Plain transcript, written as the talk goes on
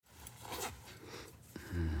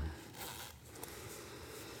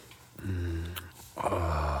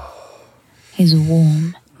He's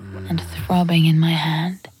warm and throbbing in my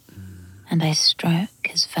hand, and I stroke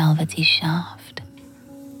his velvety shaft.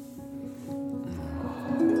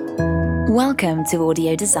 Welcome to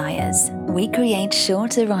Audio Desires. We create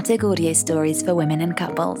short erotic audio stories for women and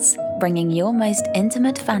couples, bringing your most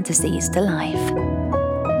intimate fantasies to life.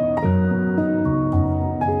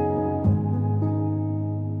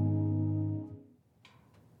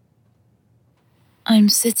 I'm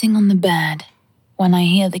sitting on the bed when I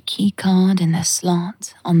hear the key card in the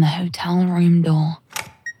slot on the hotel room door.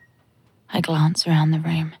 I glance around the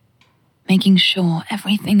room, making sure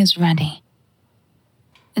everything is ready.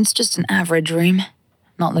 It's just an average room,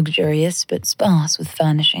 not luxurious but sparse with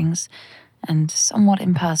furnishings and somewhat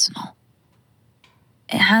impersonal.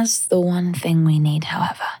 It has the one thing we need,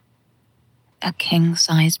 however, a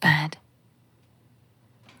king-size bed.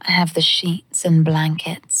 I have the sheets and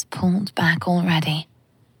blankets pulled back already.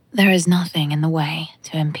 There is nothing in the way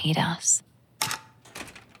to impede us.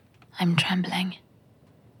 I'm trembling,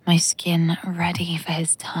 my skin ready for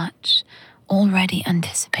his touch, already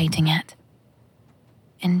anticipating it.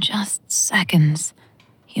 In just seconds,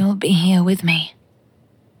 he will be here with me.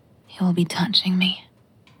 He will be touching me,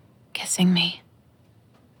 kissing me.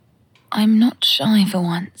 I'm not shy for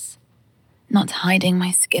once, not hiding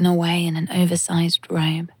my skin away in an oversized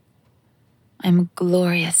robe. I'm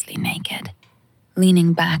gloriously naked,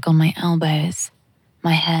 leaning back on my elbows.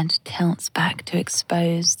 My head tilts back to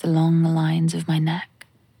expose the long lines of my neck.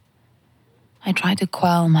 I try to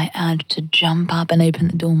quell my urge to jump up and open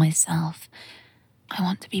the door myself. I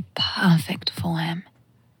want to be perfect for him.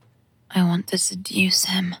 I want to seduce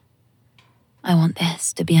him. I want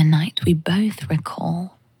this to be a night we both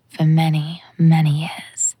recall for many, many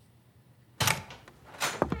years.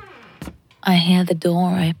 I hear the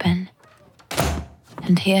door open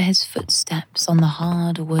and hear his footsteps on the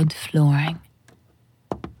hard wood flooring.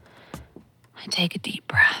 I take a deep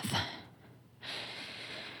breath.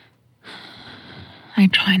 I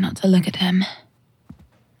try not to look at him.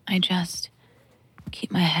 I just keep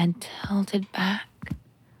my head tilted back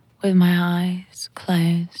with my eyes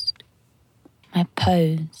closed, my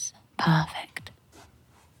pose perfect.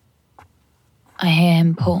 I hear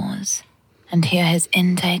him pause and hear his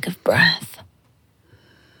intake of breath.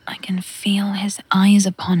 I can feel his eyes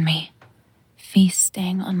upon me,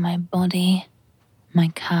 feasting on my body, my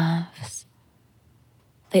calves.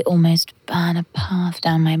 They almost burn a path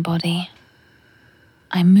down my body.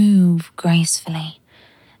 I move gracefully,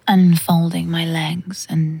 unfolding my legs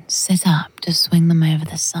and sit up to swing them over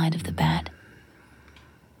the side of the bed.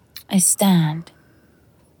 I stand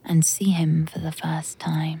and see him for the first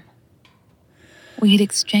time. We had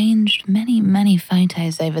exchanged many, many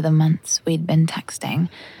photos over the months we'd been texting,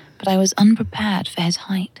 but I was unprepared for his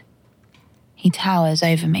height. He towers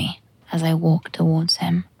over me as I walk towards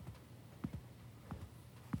him.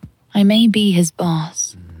 I may be his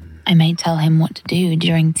boss. I may tell him what to do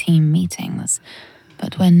during team meetings,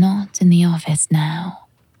 but we're not in the office now.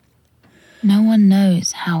 No one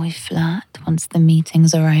knows how we flirt once the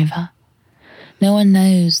meetings are over. No one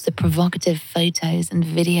knows the provocative photos and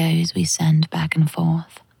videos we send back and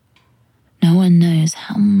forth. No one knows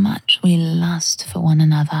how much we lust for one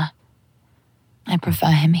another. I prefer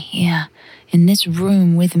him here, in this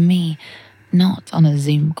room with me, not on a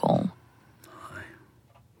Zoom call. Hi.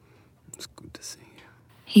 It's good to see you.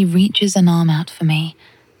 He reaches an arm out for me,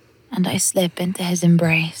 and I slip into his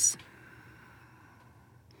embrace.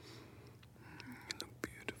 You look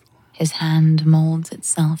beautiful. His hand molds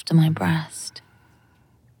itself to my breast.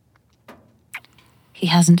 He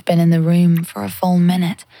hasn't been in the room for a full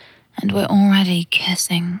minute, and we're already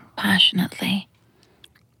kissing passionately.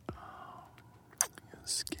 Your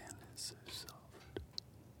skin is so soft.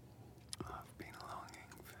 I've been longing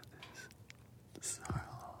for this so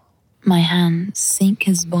long. My hands sink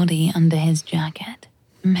his body under his jacket,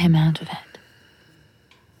 him out of it.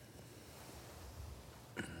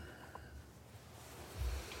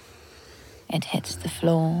 It hits the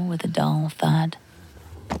floor with a dull thud.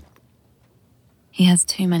 He has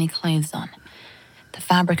too many clothes on. The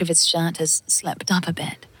fabric of his shirt has slipped up a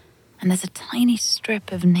bit, and there's a tiny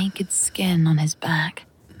strip of naked skin on his back.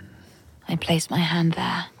 I place my hand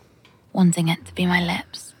there, wanting it to be my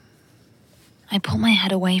lips. I pull my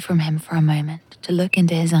head away from him for a moment to look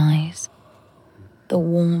into his eyes. The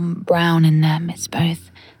warm brown in them is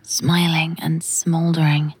both smiling and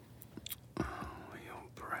smoldering. Oh, your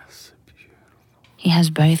breasts are beautiful. He has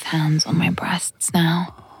both hands on my breasts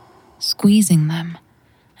now, squeezing them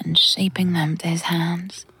and shaping them to his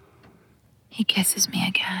hands. He kisses me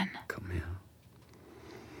again. Come here.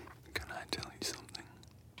 Can I tell you something?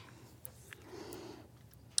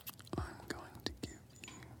 I'm going to give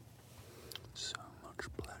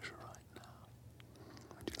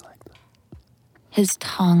His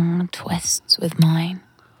tongue twists with mine.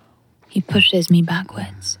 He pushes me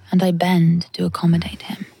backwards, and I bend to accommodate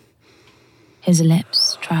him. His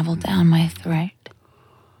lips travel down my throat,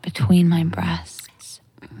 between my breasts,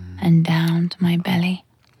 and down to my belly.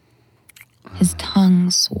 His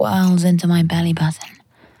tongue swirls into my belly button.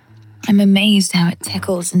 I'm amazed how it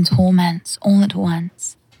tickles and torments all at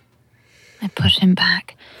once. I push him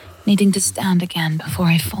back, needing to stand again before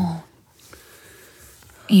I fall.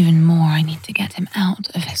 Even more, I need to get him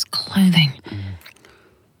out of his clothing.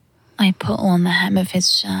 I pull on the hem of his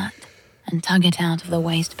shirt and tug it out of the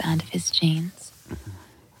waistband of his jeans.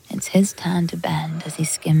 It's his turn to bend as he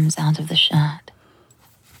skims out of the shirt.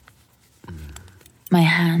 My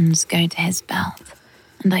hands go to his belt,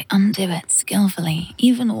 and I undo it skillfully,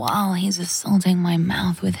 even while he's assaulting my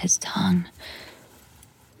mouth with his tongue.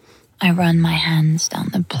 I run my hands down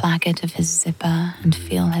the placket of his zipper and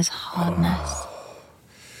feel his hardness.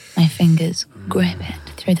 My fingers grip it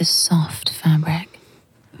through the soft fabric.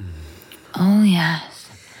 Oh yes,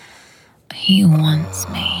 he wants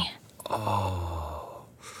me.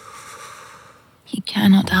 He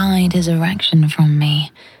cannot hide his erection from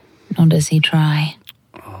me, nor does he try.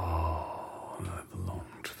 I've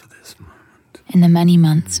longed for this moment. In the many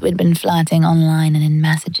months we'd been flirting online and in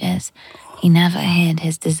messages, he never hid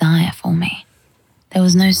his desire for me. There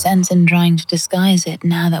was no sense in trying to disguise it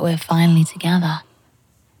now that we're finally together.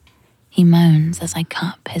 He moans as I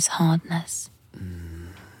cup his hardness.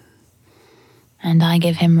 And I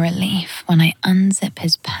give him relief when I unzip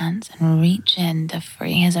his pants and reach in to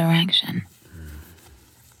free his erection.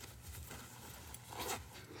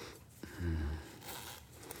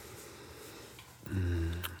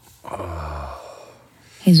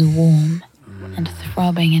 He's warm and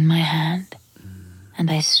throbbing in my hand,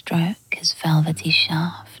 and I stroke his velvety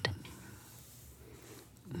shaft.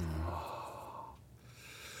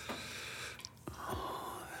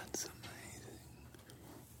 That's amazing.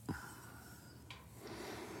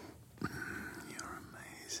 You're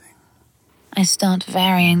amazing. I start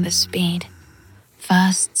varying the speed,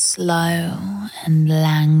 first slow and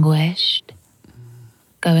languished,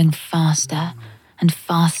 going faster and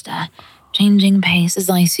faster, changing pace as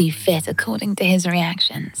I see fit according to his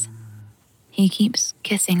reactions. He keeps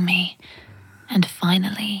kissing me and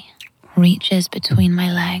finally reaches between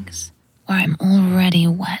my legs where I'm already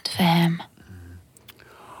wet for him.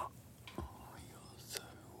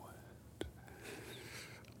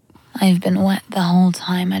 I've been wet the whole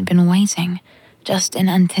time I'd been waiting, just in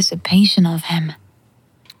anticipation of him.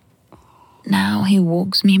 Now he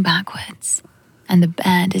walks me backwards, and the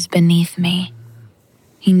bed is beneath me.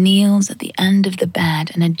 He kneels at the end of the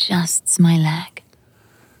bed and adjusts my leg.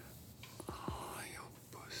 Your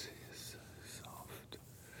pussy is so soft.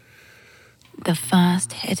 The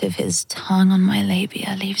first hit of his tongue on my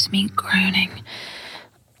labia leaves me groaning.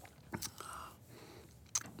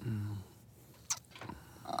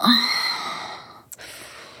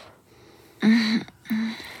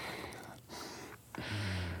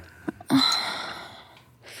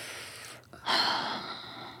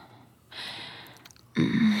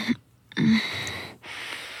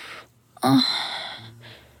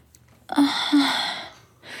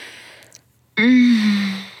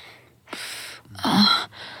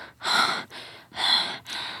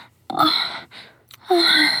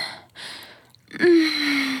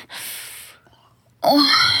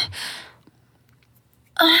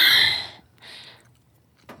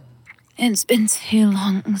 It's been too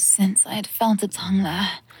long since I'd felt a tongue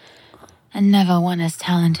there, and never one as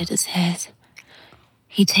talented as his.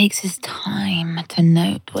 He takes his time to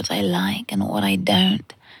note what I like and what I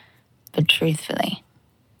don't, but truthfully,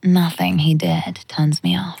 nothing he did turns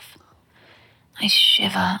me off. I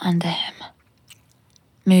shiver under him,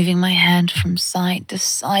 moving my head from side to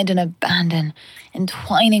side in abandon,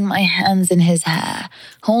 entwining my hands in his hair,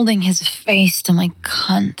 holding his face to my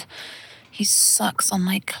cunt. He sucks on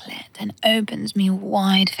my clit and opens me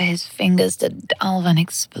wide for his fingers to delve and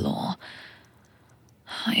explore.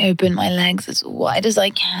 I open my legs as wide as I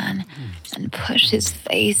can and push his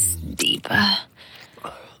face deeper.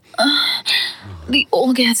 The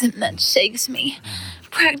orgasm that shakes me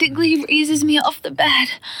practically raises me off the bed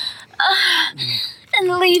and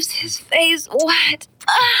leaves his face wet.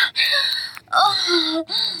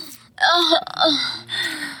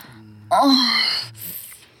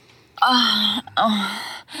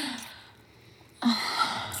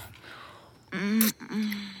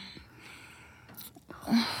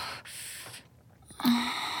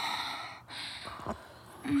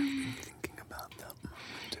 Thinking about that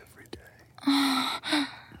moment every day.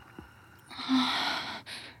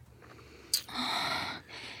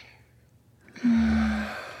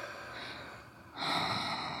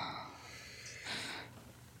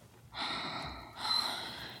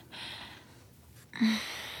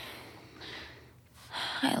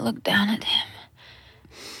 look down at him,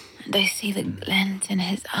 and I see the glint in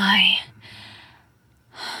his eye.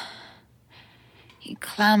 He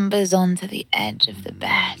clambers onto the edge of the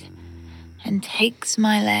bed and takes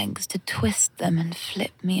my legs to twist them and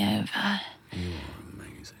flip me over. You're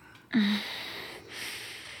amazing.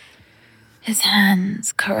 His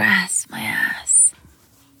hands caress my ass.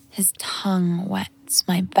 His tongue wets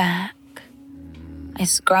my back. I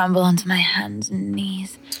scramble onto my hands and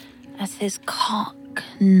knees as his cock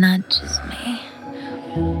nudges me.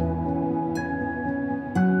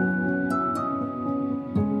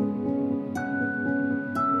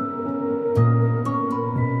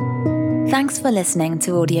 Thanks for listening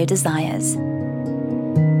to Audio Desires.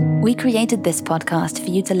 We created this podcast for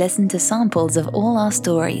you to listen to samples of all our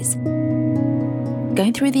stories.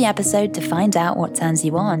 Go through the episode to find out what turns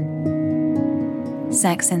you on.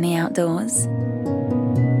 Sex in the outdoors,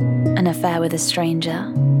 an affair with a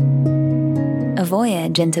stranger, a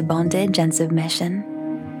voyage into bondage and submission,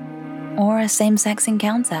 or a same-sex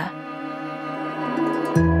encounter.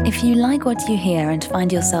 If you like what you hear and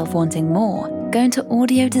find yourself wanting more, go to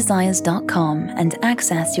audiodesires.com and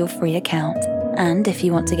access your free account. And if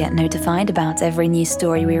you want to get notified about every new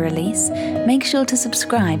story we release, make sure to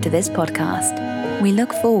subscribe to this podcast. We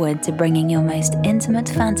look forward to bringing your most intimate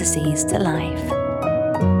fantasies to life.